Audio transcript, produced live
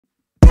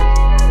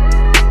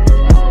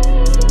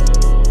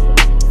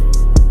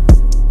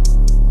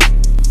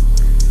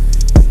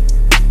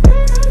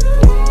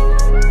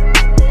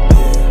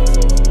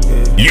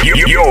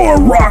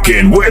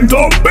rocking with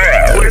the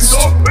best.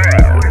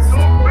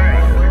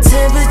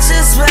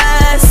 Temperatures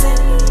rising,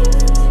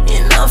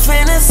 and I'm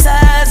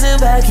fantasizing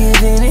about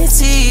giving it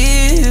to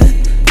you.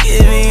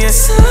 Giving you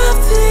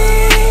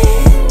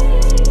something,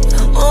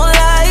 more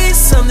like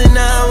something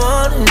I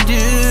wanna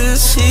do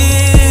to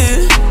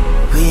you.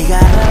 We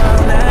got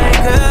all night,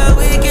 girl,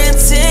 we can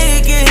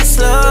take it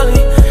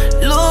slowly.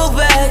 Look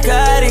back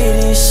at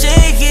it and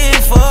shake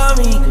it for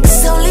me.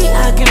 Slowly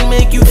I can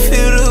make you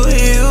feel the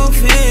way you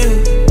feel.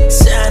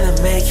 Trying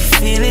to make you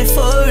feel it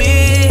for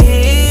real.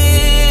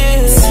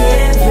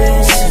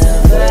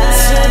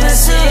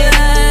 Temperature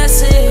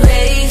rising,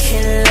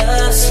 making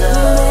love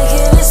slow,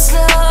 making it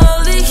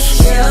slowly.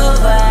 Your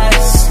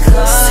body's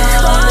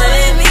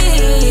calling me,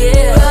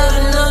 yeah,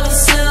 rubbing on me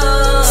slow.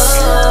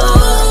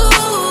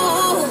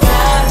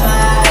 Got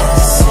my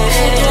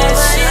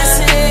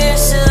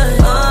attention,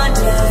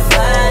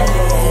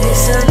 undivided.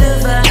 It's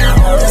undivided.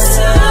 It's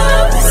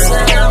up, it's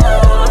up. I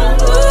wanna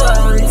go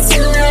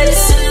tonight.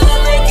 It's still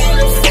making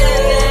me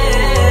feel.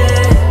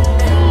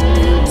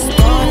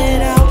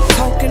 Started out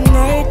talking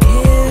right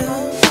here,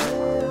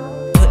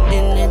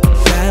 putting it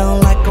down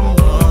like a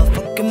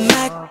motherfucking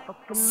Mac.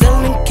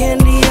 Selling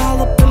candy all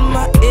up in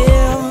my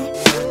ear.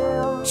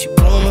 She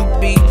wanna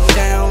be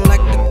down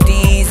like the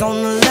D's on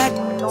the lack.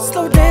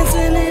 Slow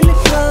dancing in the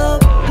club,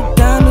 the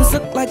diamonds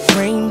look like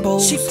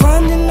rainbows. She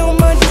grinding on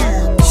my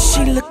dirt,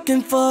 she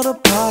looking for the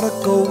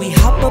particle. We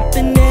hop up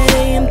in that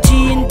AMG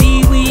and D,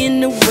 we in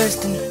the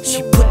Western.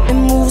 She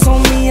putting moves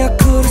on me, I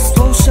could've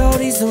swore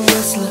shorty's a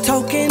wrestler.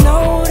 Talking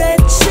all that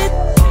shit,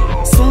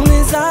 soon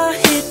as I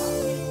hit,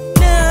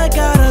 now I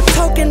got her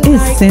talking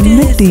like It's in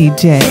the this.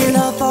 DJ. And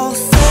I fall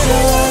settle.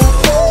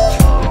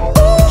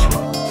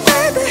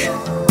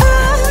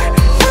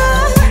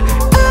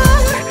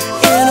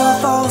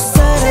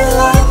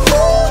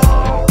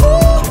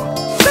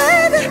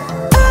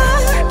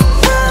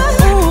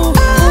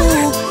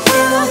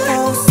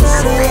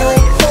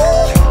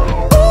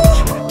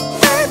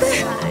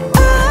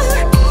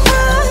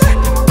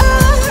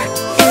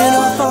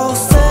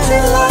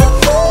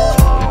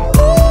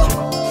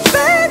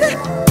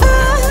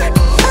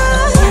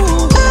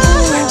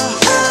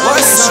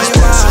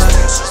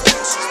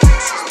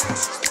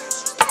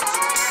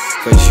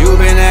 Cause you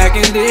been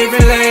acting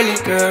different lately,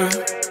 girl.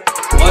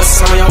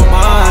 What's on your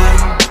mind?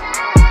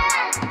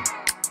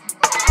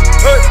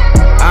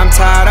 I'm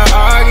tired of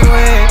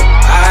arguing,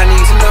 I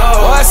need to know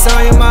what's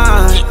on your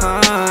mind.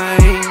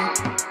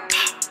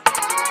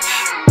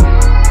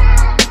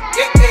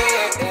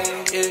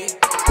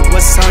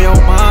 What's on your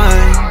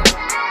mind?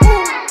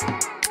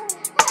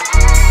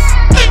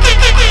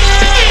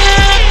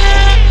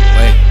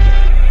 Wait,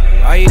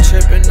 why you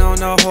tripping on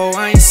the hoe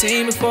I ain't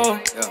seen before?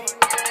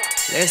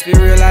 Let's be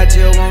real, I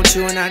just want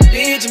you and I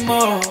need you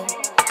more.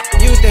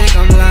 You think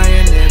I'm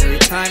lying every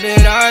time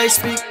that I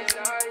speak,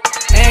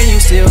 and you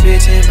still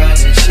bitching about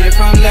some shit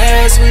from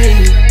last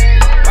week.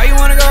 Why you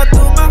wanna go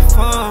through my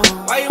phone?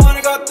 Why you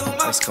wanna go through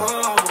my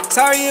phone?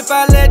 Sorry if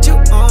I let you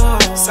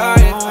on.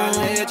 Sorry if I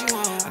let you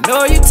on. I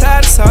know you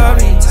tired of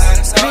sorry.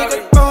 Pick up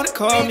the phone and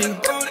call me.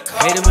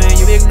 Hate it when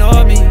you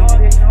ignore me.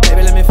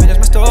 Baby, let me finish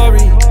my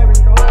story.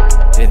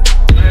 Yeah.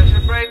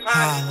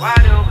 Why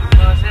do we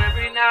fuss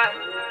every night?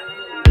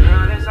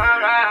 Girl, it's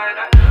alright.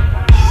 I know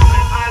you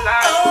in my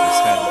life.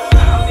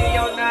 I'll be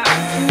your night.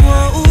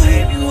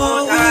 Baby,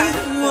 more time,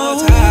 more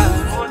time,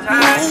 more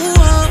time.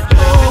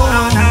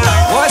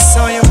 What's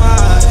on your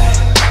mind?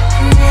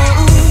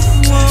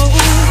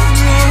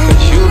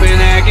 Cause you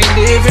been acting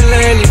different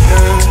lately,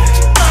 girl.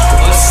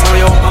 What's on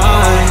your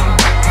mind?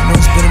 I know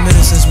it's been a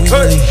minute since we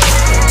really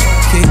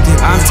kicked it.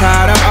 I'm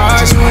tired of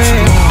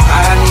arguing,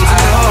 I need to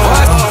know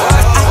what.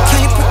 I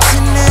can't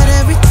pretend that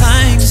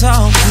everything's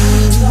all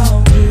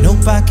good.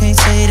 Nope, I can't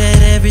say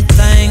that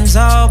everything's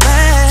all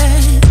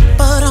bad.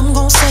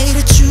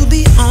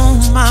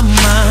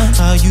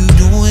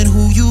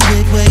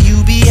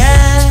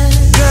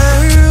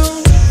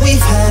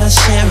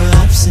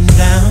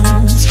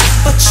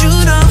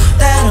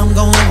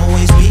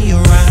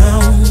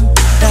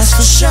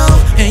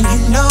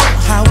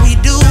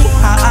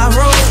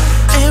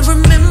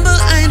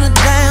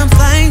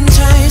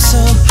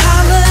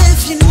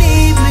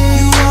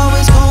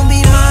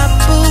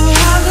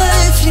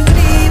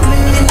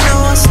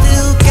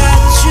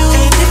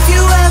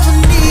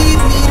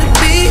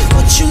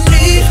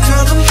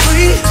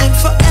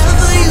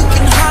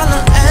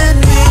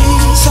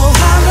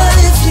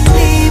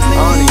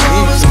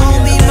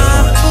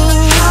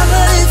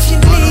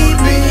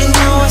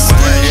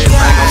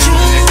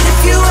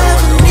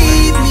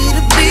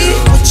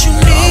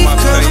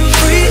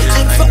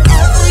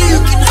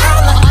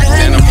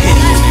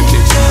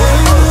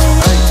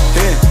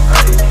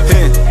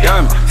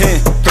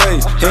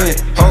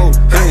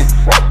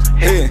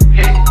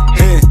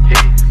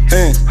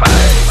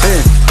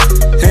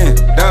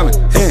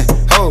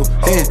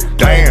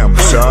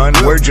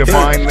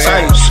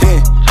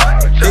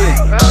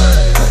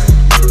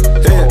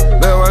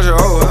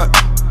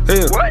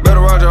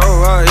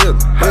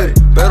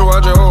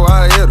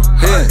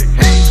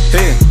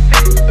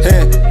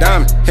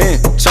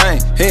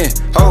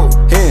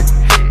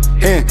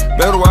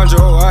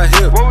 Whoa, I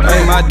hit.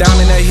 Hey, my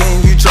diamond, they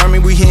hitting. You try me,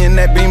 we hitting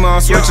that beamer.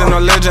 I'm switching, no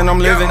legend, I'm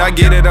living. I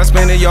get it, I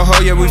spend it, yo,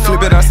 ho, yeah, we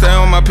flip it. I stay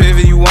on my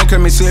pivot, you won't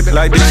cut me slipping.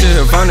 Like this shit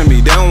in front of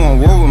me, they don't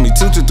want war with me.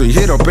 2 to 3,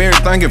 hit up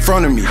everything in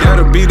front of me.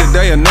 That'll be the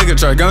day a nigga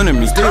try gunning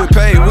me. Still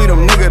paid, we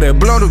them nigga that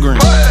blow the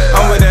green.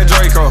 I'm with that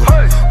Draco,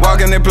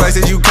 walking in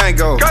places you can't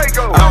go.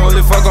 I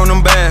only fuck on them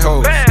bad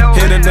hoes,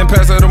 hit it then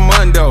pass her the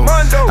Mundo.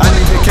 I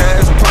need the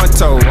cash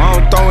pronto, I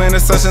don't throw in a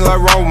session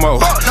like Romo.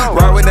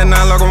 Ride with that 9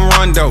 like I'm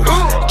Rondo,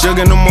 jug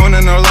in the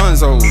morning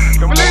Alonzo.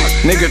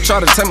 Nigga try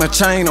to take my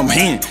chain, I'm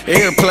hin.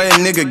 Every player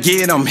nigga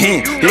get, I'm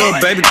hin. Little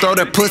baby throw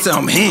that pussy,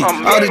 I'm hin.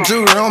 All the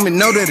jewelry on me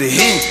know that it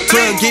hin.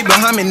 12 get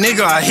behind me,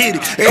 nigga, I hit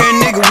it. Every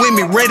nigga with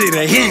me ready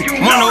to hit.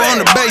 Mono on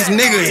the base,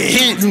 nigga, it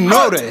hit. You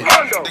know that.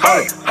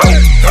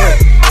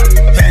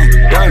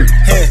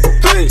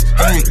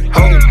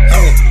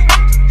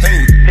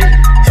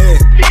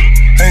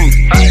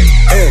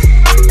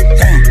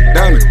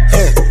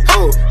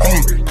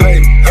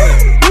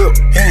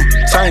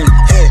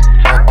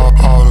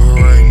 All the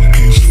rain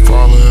keeps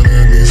falling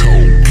and these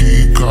hoes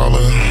keep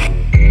calling.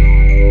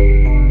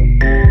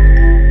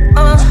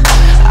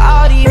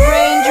 All these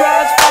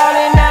raindrops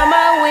falling out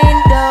my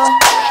window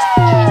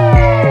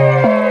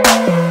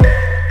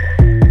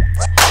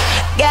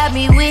got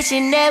me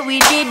wishing that we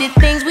did the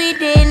things we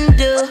didn't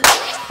do.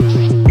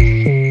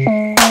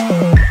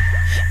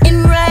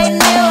 And right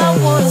now I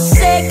wanna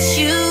sex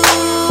you,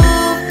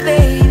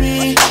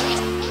 baby.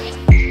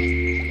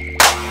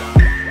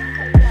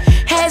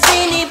 Has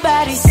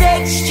anybody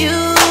sexed you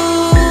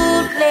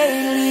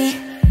lately?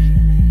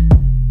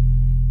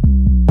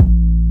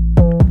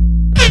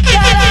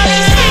 Got all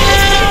these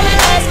friends calling,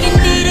 asking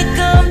me to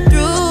come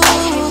through,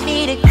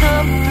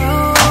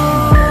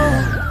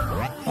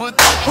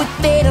 What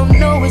they don't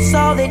know is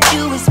all they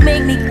do is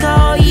make me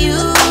call you.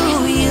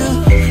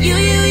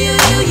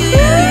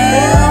 And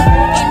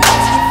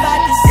ask if I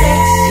can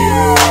sex you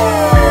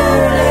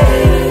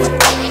lately.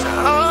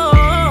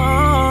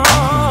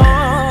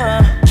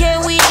 Can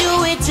we do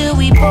it till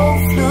we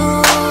both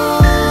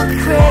look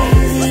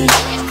crazy?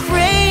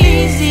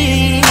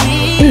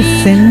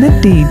 It's the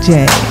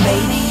DJ.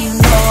 Baby, you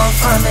know I'm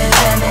from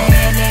Atlanta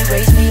and they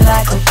raise me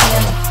like a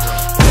pimp.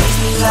 Raise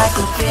me like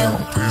a pimp.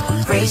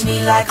 Raise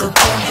me like a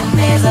pimp. And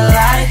there's a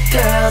lot of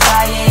girls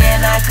out here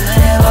and I could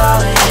have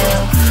all of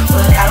them,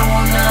 but I don't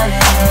want none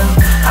of them.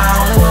 I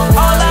only want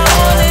one. All I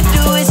wanna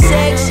do is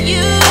sex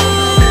you,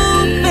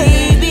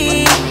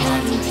 baby.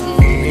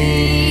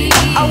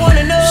 I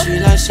wanna know,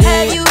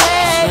 have you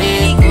had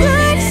any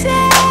good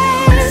sex?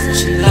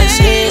 She like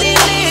shit.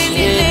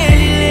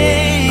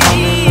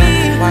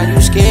 Why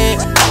you scared?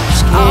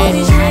 All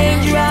these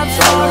raindrops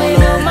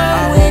falling on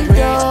my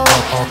window.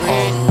 All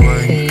the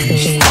rain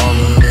keeps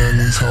falling and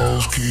these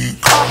hoes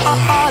keep calling.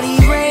 All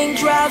these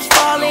raindrops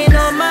falling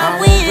on my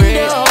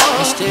window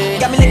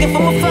got me looking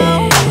for my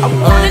phone. I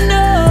wanna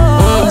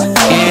know,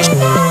 can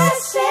I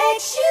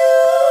sex you,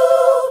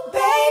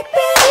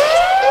 baby?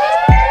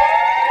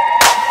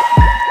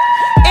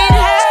 And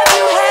have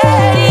you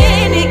had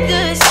any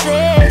good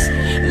sex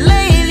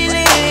lately,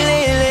 lady?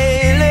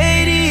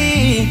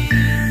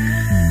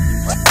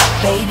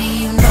 Baby,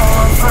 you know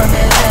I'm from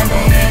Atlanta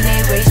and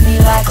they raise me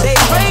like a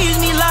pimp. Raise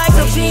me like a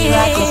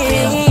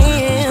pimp.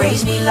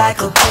 Raise me like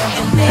a pimp.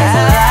 And there's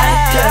a lot of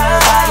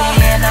girls out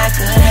here and I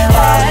could have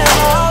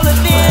all of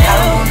them, but I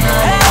don't want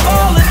none of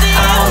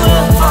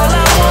them. All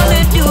I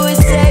wanna do is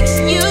sex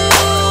you,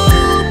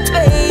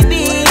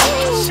 baby.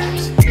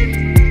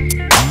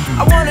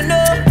 I wanna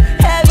know,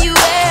 have you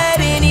had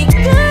any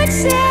good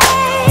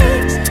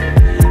sex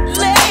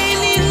lately?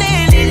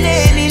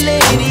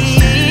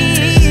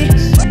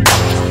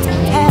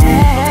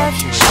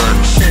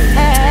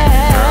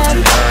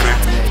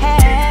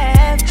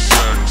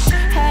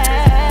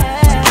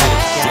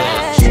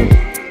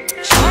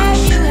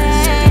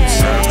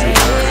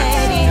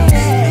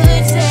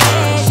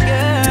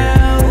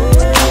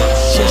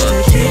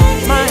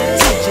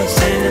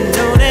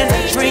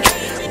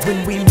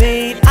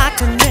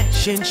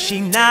 She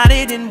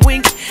nodded and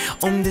winked.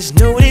 On this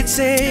note it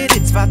said,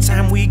 it's about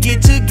time we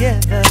get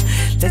together.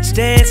 Let's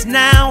dance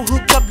now,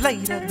 hook up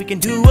later, we can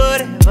do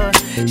whatever.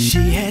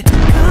 She had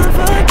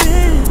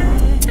confidence,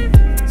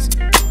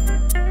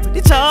 but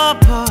it's all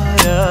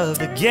part of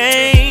the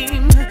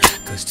game.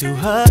 Cause to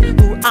her,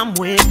 who I'm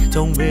with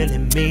don't really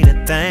mean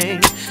a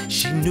thing.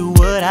 She knew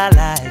what I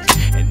liked,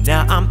 and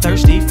now I'm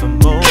thirsty for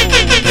more.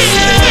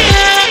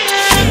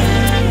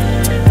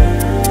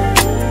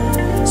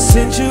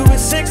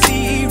 Sensuous,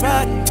 sexy,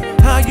 erotic,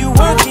 how you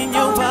working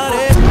your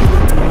body?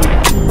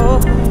 Oh,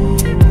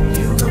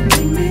 you gon'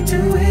 make me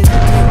do it.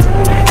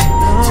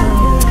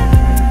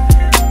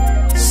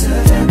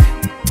 Seduction.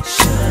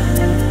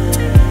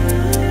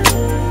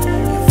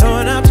 You're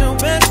throwing out your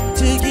best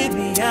to get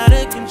me out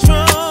of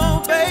control,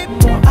 baby.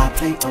 The more I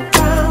play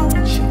around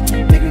with you,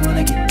 make me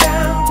wanna get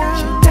down with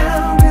you,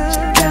 down with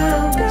you,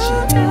 down with you.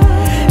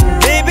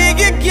 Baby,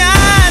 you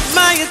got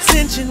my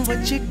attention.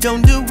 What you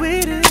gon' do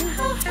with it?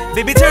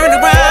 Baby, turn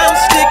around,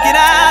 stick it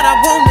out, I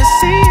wanna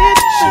see it.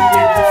 She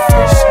read the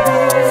first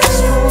move,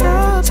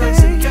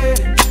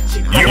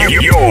 You're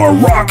You're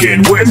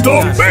rocking with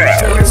the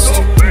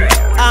best.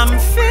 I'm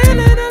feeling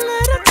a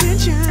little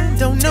tension,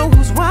 don't know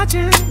who's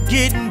watching.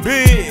 Getting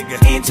big,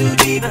 in too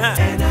deep,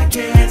 and I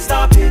can't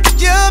stop it.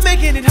 You're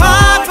making it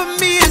hard for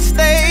me to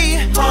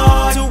stay,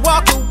 to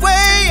walk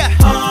away.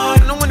 I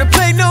don't wanna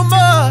play no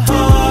more.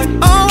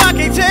 Oh, I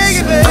can't take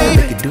it,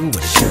 baby.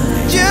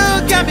 You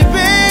got me,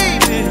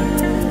 baby.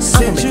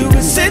 Sensual,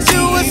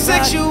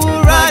 sexual,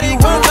 erotic,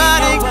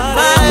 erotic,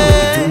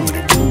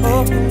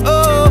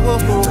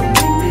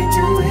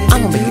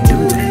 I'ma make you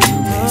do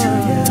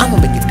it. I'ma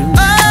make you do it.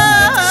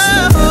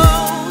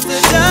 Oh,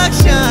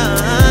 seduction.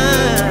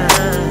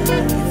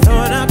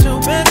 Throwing out your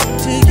best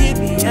to get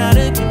me out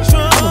of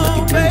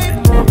control, baby.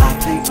 I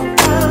play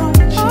around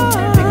with you,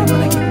 make me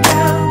wanna get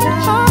down,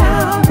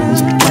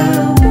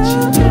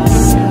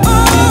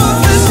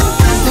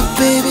 Now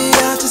baby, I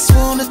just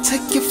wanna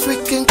take your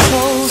freaking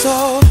clothes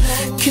off.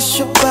 Kiss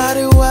your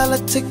body while I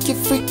take your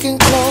freaking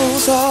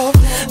clothes off.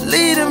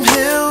 Leave them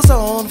heels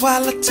on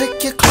while I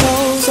take your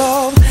clothes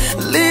off.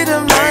 Leave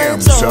them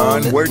lights on.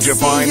 Son, where'd you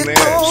find this?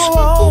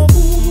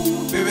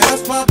 Baby,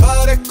 that's my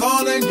body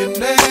calling your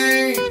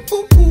name.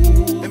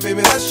 And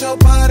baby, that's your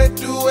body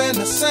doing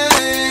the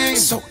same.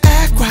 So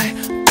act right,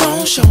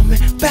 don't show me,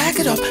 back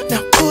it up,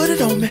 now put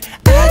it on me.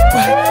 Act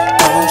right,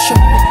 don't show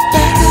me,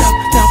 back it up,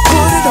 now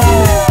put it on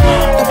me.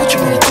 Now what you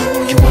wanna do?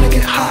 You wanna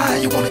get high,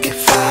 you wanna get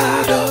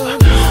fired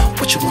up.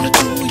 What you wanna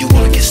do? You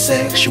wanna get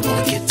sex, you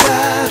wanna get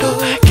tied up.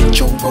 Get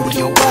your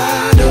rodeo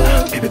wide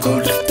up, baby, go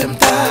lift them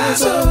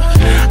thighs up.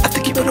 I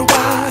think you better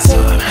rise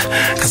up,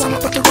 cause I'm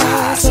about to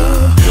rise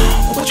up.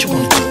 What you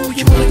wanna do?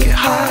 You wanna get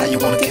high, you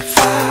wanna get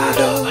fired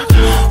up.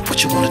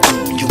 What you wanna do?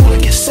 You wanna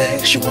get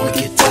sex, you wanna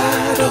get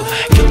tied up.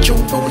 Get your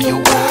rodeo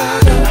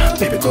wide up,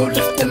 baby, go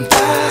lift them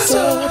thighs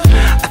up.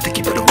 I think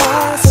you better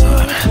rise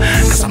up,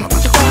 cause I'm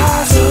about to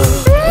rise up.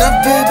 Now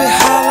baby,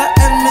 holla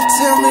at me,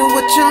 tell me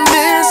what you're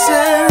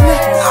missing.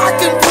 I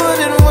can put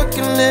in work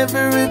in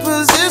every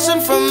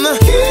position, from the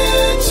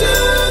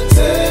kitchen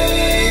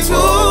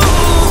table,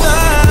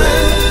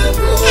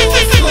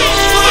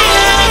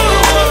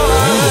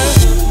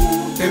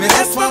 Baby,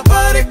 that's my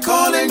body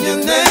calling your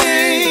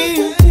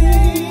name.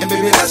 And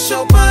baby, that's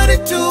your body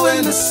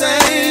doing the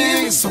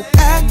same. so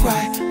act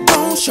right,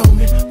 don't show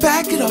me,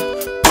 back it up,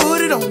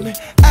 put it on me.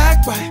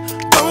 Act right,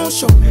 don't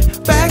show me,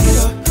 back it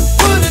up,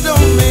 put it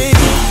on me.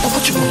 Now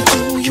what you wanna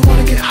do? You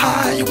wanna get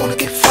high, you wanna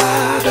get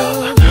fired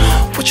up.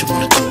 What you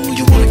wanna do?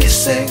 You wanna get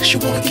sex, you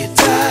wanna get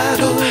tied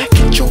up.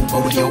 Get your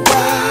rodeo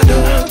wide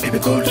up, baby,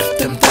 go lift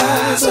them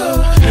thighs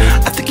up.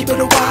 I think you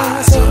better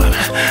rise up,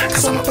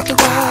 cause I'm about to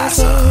rise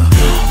up.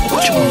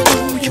 What you wanna do?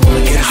 You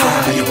wanna get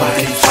high, you wanna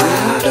get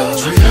fired up.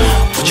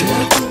 What you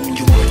wanna do?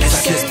 You wanna get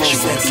sex, you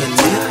wanna get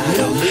tied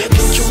up.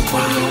 Get your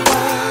rodeo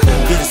wide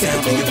up, get down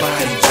on your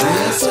body,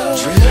 dress up.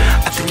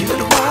 I think you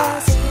better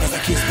rise up.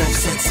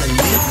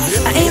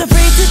 I ain't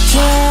afraid to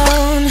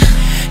drown,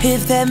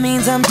 if that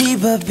means I'm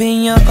deep up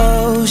in your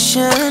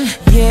ocean,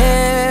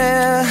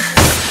 yeah.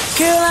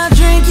 Girl, I'll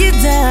drink you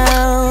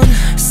down,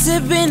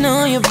 sipping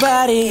on your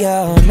body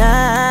all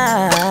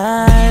night.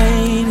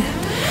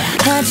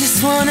 I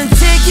just wanna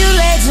take your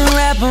legs and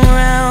wrap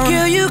around.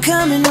 Girl, you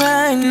coming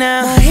right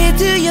now. My head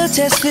to your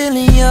chest,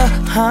 feeling your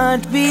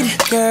heartbeat,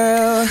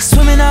 girl.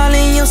 Swimming all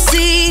in your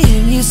sea,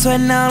 and you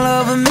sweating all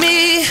over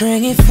me.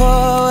 Bring it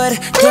forward,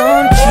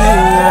 don't you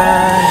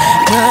run.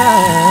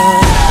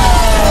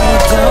 I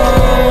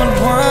don't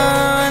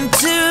want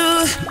to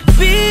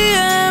be a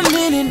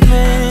minute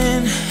man.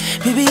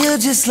 Baby, you're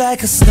just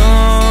like a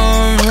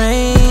storm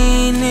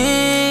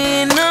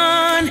raining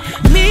on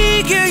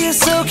me. Girl, you're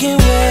soaking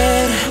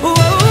wet. Whoa,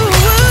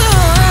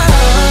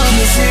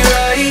 kiss it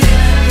right,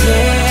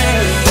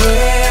 yeah,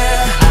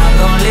 yeah. I'm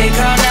gon' lick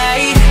all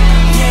night,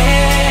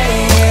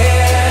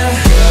 yeah.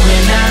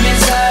 When I'm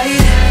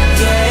inside,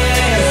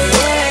 yeah,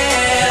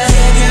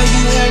 yeah. Girl,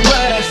 you heard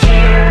what I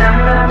said. I'm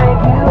gonna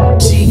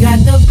make you. She got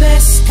the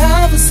best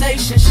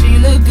conversation. She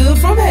look good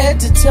from head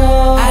to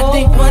toe. I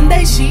think one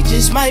day she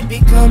just might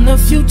become the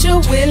future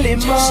Willie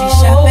Mo. She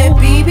shop at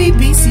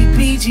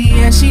BBBCPG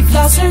and she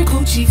floss her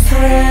Gucci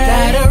friend.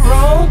 Got her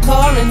own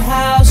car and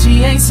house,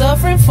 she ain't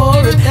suffering for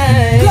a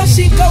thing. Plus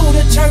she go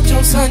to church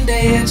on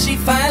Sunday and she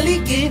finally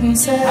getting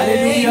saved.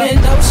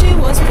 Even though she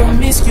was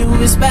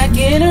promiscuous back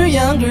in her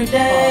younger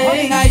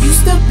days, I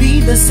used to be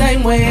the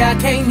same way, I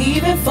can't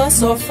even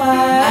fuss or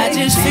fight. I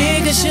just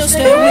figure she'll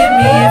stay with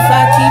me if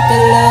I keep the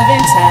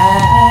loving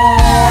tight.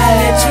 I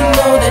let you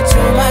know that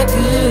you're my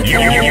good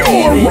You're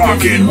thing.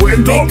 rocking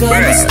with the Make a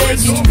best.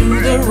 mistake, you do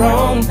the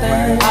wrong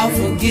thing, I'll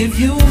forgive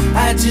you.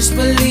 I just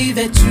believe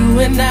that you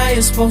and I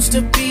are supposed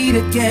to be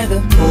together.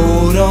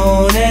 Hold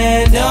on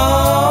and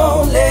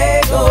don't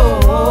let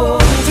go.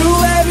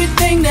 Through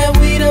everything that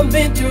we done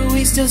been through,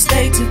 we still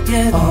stay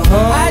together.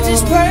 I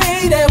just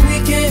pray that we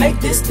can make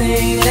this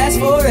thing last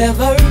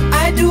forever.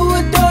 I do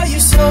adore you,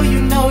 so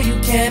you know you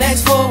can't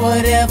ask for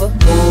whatever.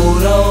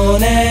 Hold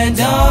on and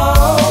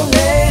don't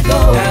let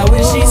go. Now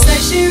when she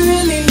says she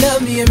really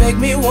love me, you make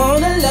me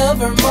wanna love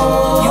her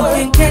more. You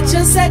can catch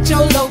us at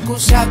your local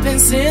shopping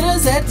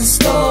centers at the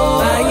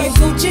store. Buying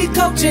Gucci,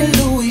 Coach, and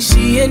Louis,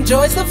 she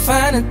enjoys the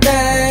finer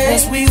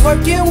things. We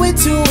working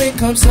with 2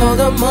 incomes, so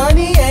the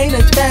money ain't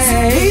a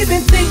thing. We've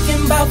been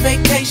thinking about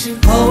vacation,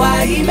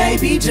 Hawaii,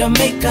 maybe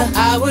Jamaica.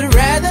 I would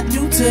rather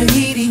do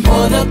Tahiti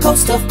or the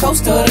coast of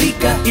Costa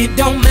Rica. It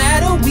don't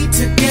matter, we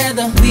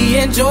together, we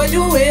enjoy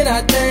doing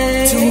our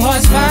thing. 2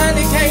 hearts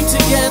finally came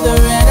together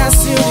and I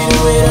sealed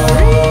it with a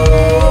ring.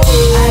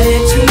 I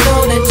let you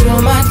know that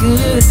you're my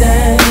good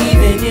thing.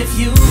 Even if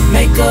you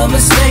make a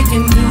mistake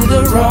and do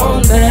the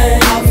wrong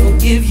thing, I'll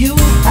forgive you.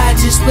 I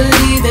just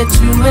believe that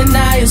you and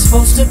I are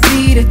supposed to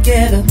be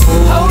together.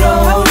 Hold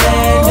on, hold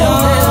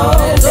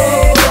on,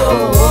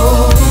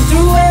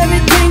 through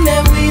everything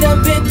that we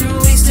done been through,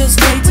 we still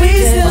stay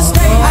together.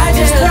 I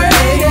just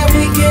pray that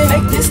we can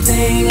make this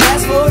thing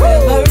last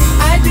forever.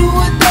 I do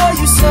adore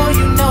you, so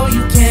you know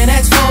you can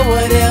ask for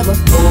whatever.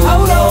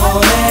 Hold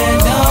on,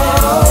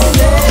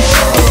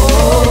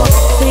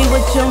 say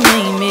what your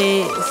name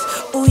is.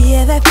 Oh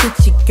yeah, that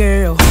fits you,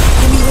 girl.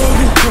 Anywhere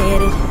you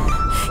headed,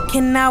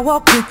 can I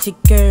walk with you,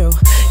 girl?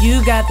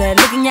 You got that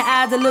look in your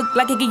eyes that look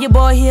like it give your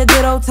boy here a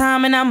good old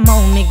time, and I'm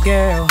on it,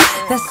 girl.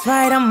 That's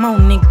right, I'm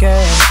on it,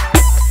 girl.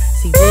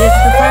 See, this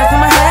is the first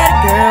time I had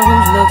a girl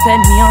whose looks set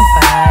me on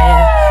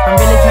fire. I'm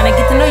really trying to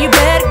get to know you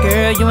better,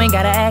 girl. You ain't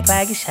gotta act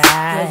like you're shy.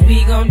 Cause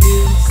we gon'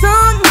 do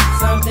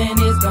something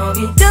is gon'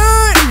 get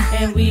done,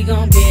 and we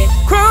gon' get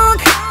crunk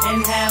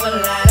and have a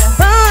lot of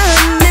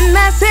fun. And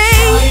I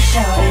say,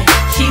 shawty,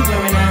 she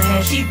wearing her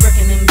hair, she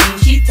breaking them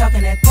jeans, she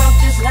talking that talk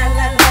just like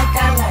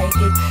I like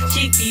it.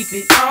 She keep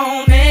it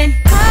on and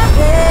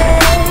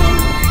poppin'.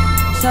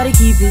 Shawty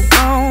keep it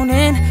on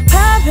and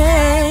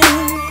poppin'.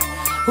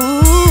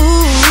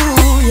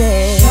 Ooh,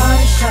 yeah.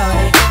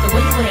 Shawty, the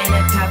way you wearing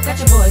that top got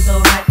your boy so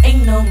hot.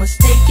 Ain't no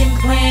mistaken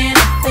plan,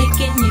 I'm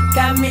faking. You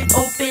got me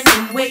open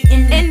and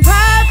waiting and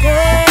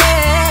poppin'.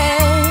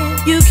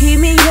 You keep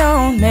me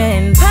on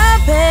and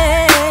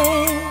poppin'.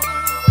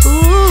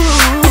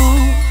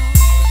 Ooh,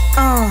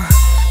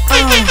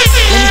 let me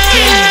tell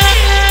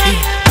you.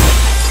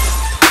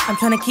 I'm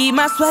tryna keep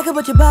my swagger,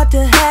 but you're about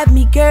to have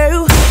me,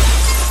 girl.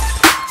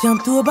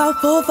 Jump through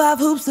about 4 or 5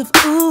 hoops of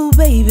ooh,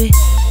 baby.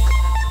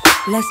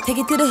 Let's take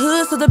it to the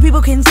hood so the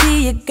people can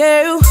see you,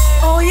 girl.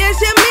 Oh yes,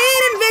 you're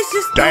mean and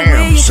vicious.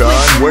 Damn,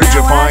 son, where'd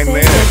you find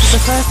this? This is the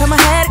first time I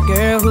had a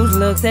girl whose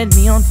looks set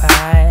me on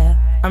fire.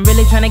 I'm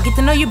really trying to get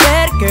to know you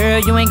better, girl.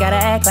 You ain't gotta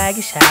act like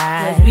you're shy.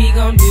 Cause we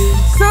gon' do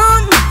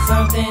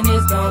something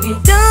is gon'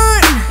 get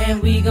done,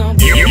 and we gon'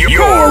 get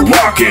You're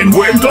rockin'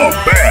 with the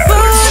best.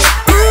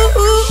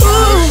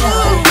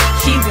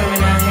 She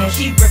wearing her hair,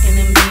 she breaking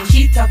them jeans,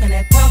 she talking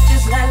that talk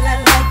just like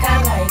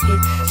I like it.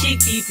 She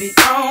keep it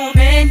on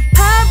and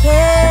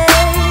poppin'.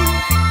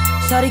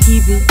 Shawty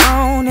keep it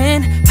on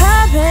and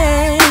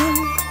poppin'.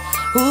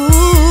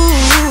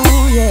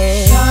 Ooh,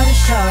 yeah.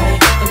 Shawty,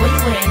 the way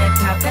you wearing that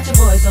top got your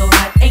boy so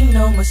hot. Ain't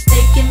no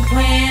mistaken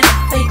plan,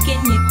 I'm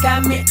faking. You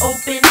got me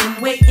open and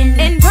waiting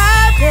and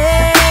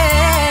poppin'.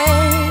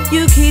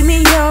 You keep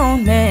me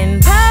on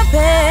and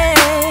poppin'.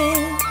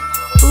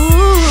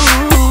 Ooh,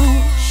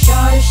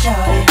 Shawty,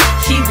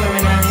 she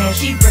wearing her hair,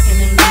 she breaking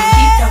them jeans,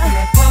 she talking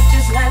that talk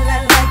just like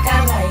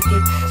I like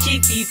it. She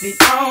keep it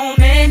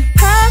on and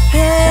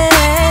poppin'.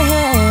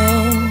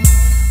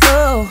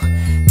 Oh,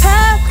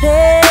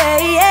 poppin'.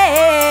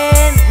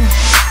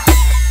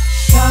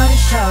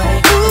 Shawty,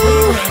 the way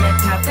you wearing that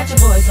top got your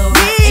boy so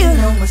hot. Ain't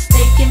no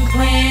mistaken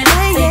plan,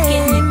 I'm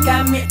faking. You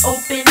got me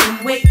open and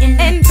waiting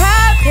and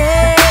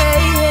poppin'.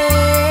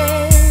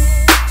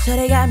 So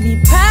they got me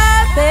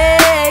poppin'.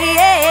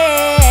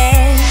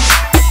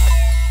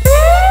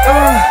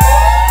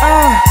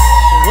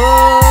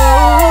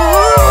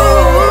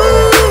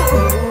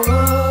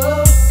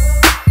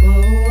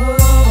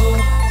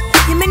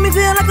 You make me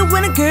feel like a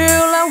winner,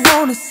 girl, I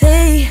wanna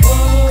say.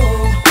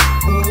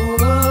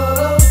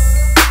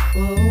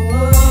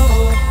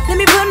 Let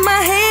me put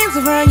my hands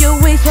around your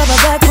waist while the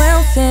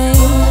background sing.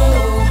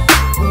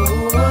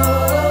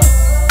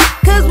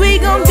 Cause we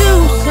gon'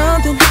 do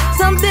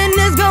something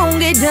that's gon'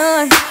 get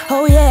done.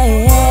 Oh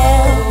yeah.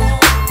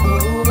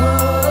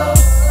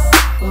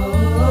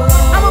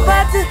 I'm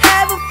about to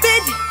have a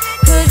fit,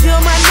 cause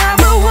you're my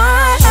number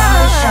one.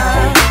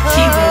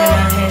 She wearing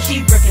her hair, she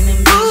breaking them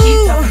jeans, she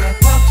talking that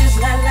talk just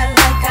like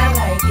I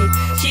like it.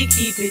 She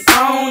keep it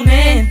on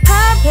and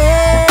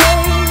poppin'.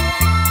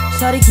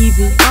 Shawty keep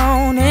it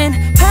on and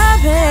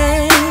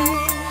poppin'.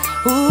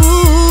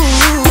 Ooh,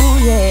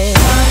 yeah.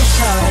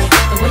 Shawty,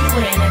 the way you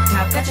wearing that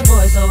top got your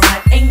boy so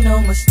hot. Ain't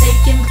no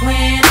mistaken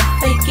plan, I'm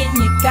faking.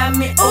 You got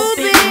me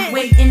open and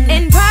waiting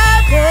and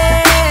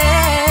poppin'.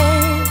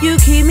 You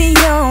keep me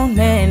on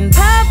and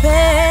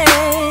poppin'.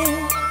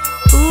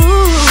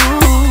 Ooh.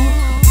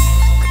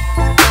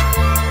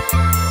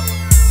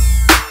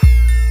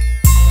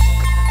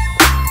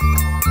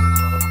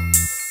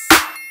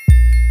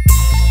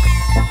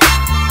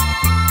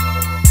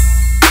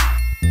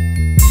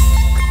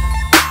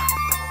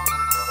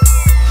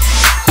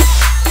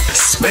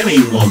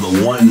 Spinning on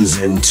the ones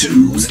and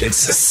twos, it's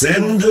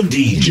Send the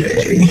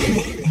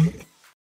DJ.